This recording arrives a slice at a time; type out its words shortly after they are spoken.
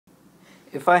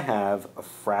If I have a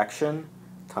fraction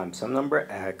times some number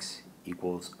x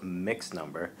equals a mixed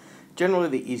number, generally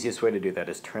the easiest way to do that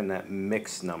is turn that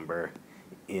mixed number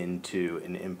into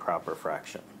an improper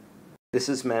fraction. This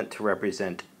is meant to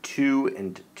represent 2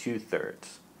 and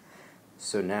 2/3.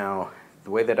 So now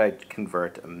the way that I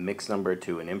convert a mixed number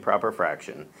to an improper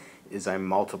fraction is I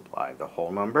multiply the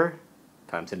whole number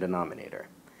times the denominator,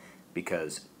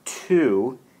 because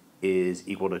 2 is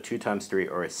equal to 2 times 3,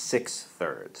 or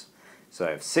 6/3. So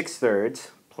I have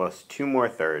 6/3 plus 2 more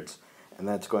thirds, and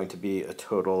that's going to be a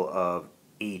total of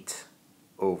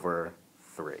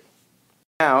 8/3.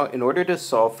 Now, in order to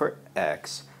solve for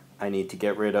x, I need to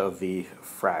get rid of the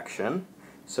fraction.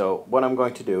 So what I'm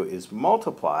going to do is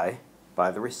multiply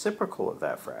by the reciprocal of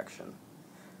that fraction.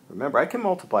 Remember, I can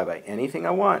multiply by anything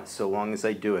I want so long as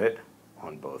I do it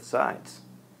on both sides.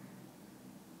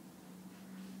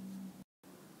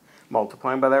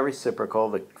 Multiplying by that reciprocal,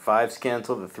 the 5's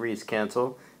cancel, the 3's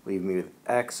cancel, leave me with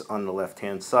x on the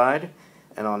left-hand side.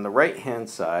 And on the right-hand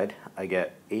side, I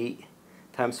get 8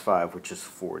 times 5, which is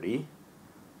 40,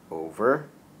 over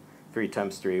 3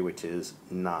 times 3, which is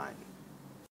 9.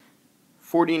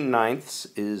 40/9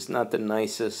 is not the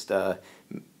nicest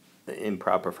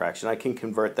improper fraction. I can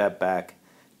convert that back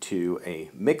to a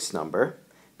mixed number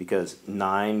because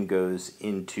 9 goes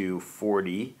into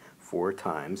 40 4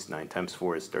 times. 9 times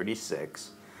 4 is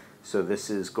 36. So this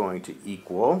is going to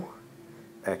equal,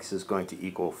 x is going to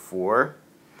equal 4.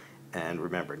 And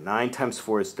remember, 9 times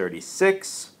 4 is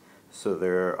 36. So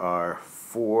there are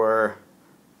 4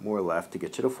 more left to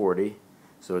get you to 40.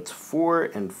 So it's 4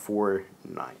 and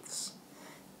 4/9.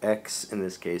 X in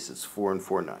this case is 4 and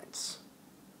 4/9.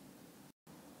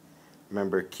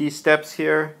 Remember, key steps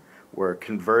here were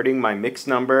converting my mixed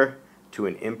number to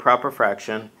an improper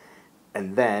fraction,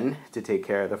 and then to take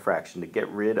care of the fraction, to get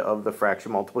rid of the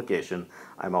fraction multiplication,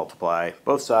 I multiply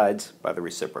both sides by the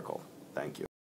reciprocal. Thank you.